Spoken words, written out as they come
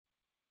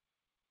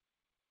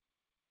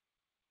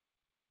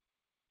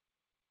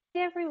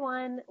Hey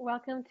everyone,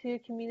 welcome to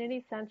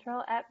Community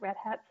Central at Red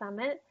Hat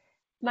Summit.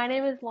 My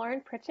name is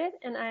Lauren Pritchett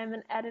and I am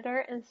an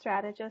editor and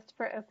strategist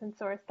for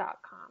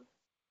Opensource.com.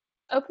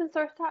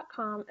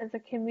 Opensource.com is a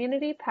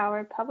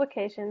community-powered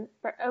publication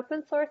for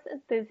open source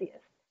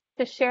enthusiasts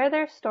to share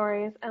their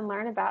stories and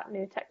learn about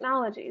new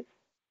technologies.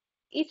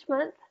 Each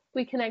month,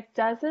 we connect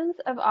dozens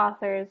of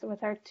authors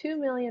with our 2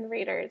 million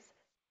readers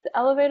to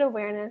elevate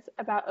awareness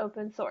about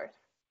open source.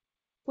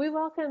 We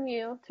welcome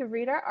you to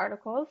read our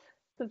articles,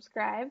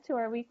 subscribe to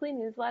our weekly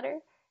newsletter,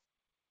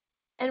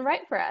 and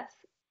write for us.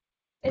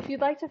 If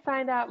you'd like to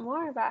find out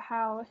more about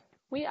how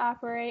we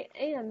operate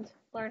and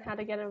learn how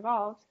to get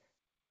involved,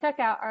 check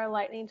out our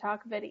Lightning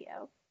Talk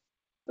video.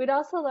 We'd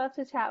also love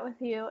to chat with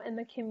you in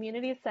the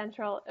Community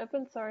Central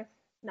Open Source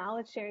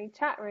Knowledge Sharing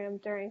chat room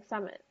during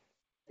Summit.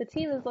 The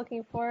team is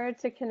looking forward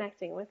to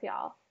connecting with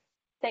y'all.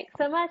 Thanks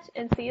so much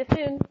and see you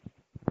soon.